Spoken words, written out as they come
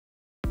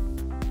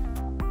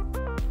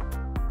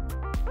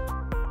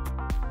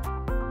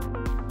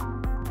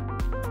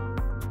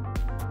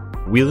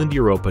Wieland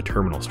Europa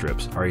terminal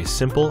strips are a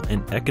simple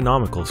and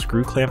economical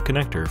screw clamp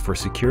connector for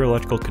secure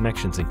electrical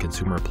connections in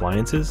consumer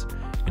appliances,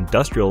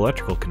 industrial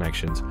electrical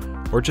connections,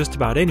 or just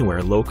about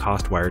anywhere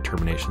low-cost wire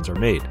terminations are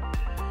made.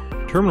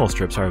 Terminal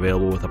strips are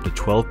available with up to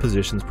 12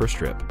 positions per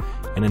strip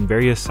and in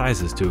various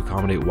sizes to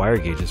accommodate wire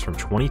gauges from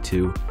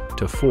 22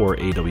 to 4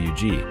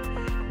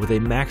 AWG, with a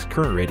max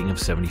current rating of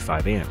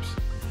 75 amps.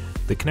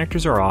 The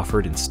connectors are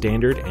offered in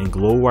standard and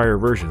glow wire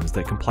versions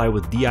that comply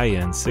with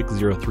DIN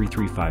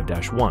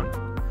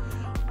 60335-1.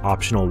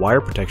 Optional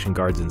wire protection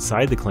guards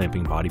inside the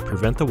clamping body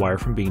prevent the wire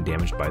from being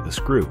damaged by the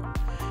screw,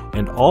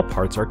 and all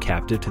parts are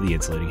captive to the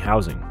insulating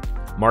housing.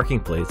 Marking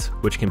plates,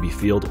 which can be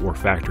field or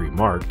factory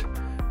marked,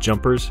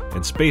 jumpers,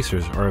 and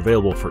spacers are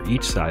available for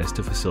each size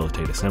to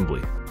facilitate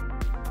assembly.